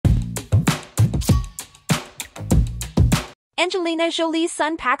Angelina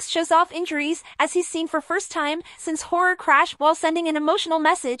Jolie'son Pax shows off injuries as he's seen for first time since horror crash while sending an emotional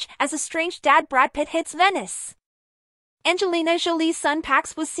message as estranged dad Brad Pitt hits Venice. Angelina Jolie'son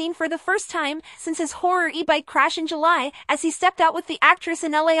Pax was seen for the first time since his horror e-bike crash in July as he stepped out with the actress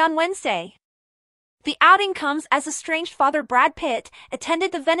in LA on Wednesday. The outing comes as estranged father Brad Pitt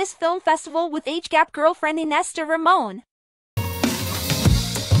attended the Venice Film Festival with age-gap girlfriend Ines de Ramon.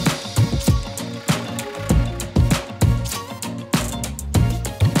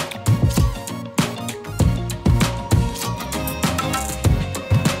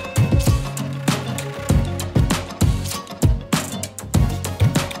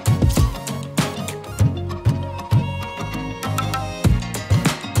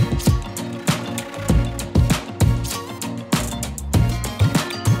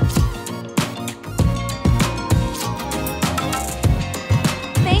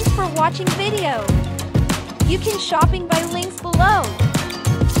 Watching video. You can shopping by links below.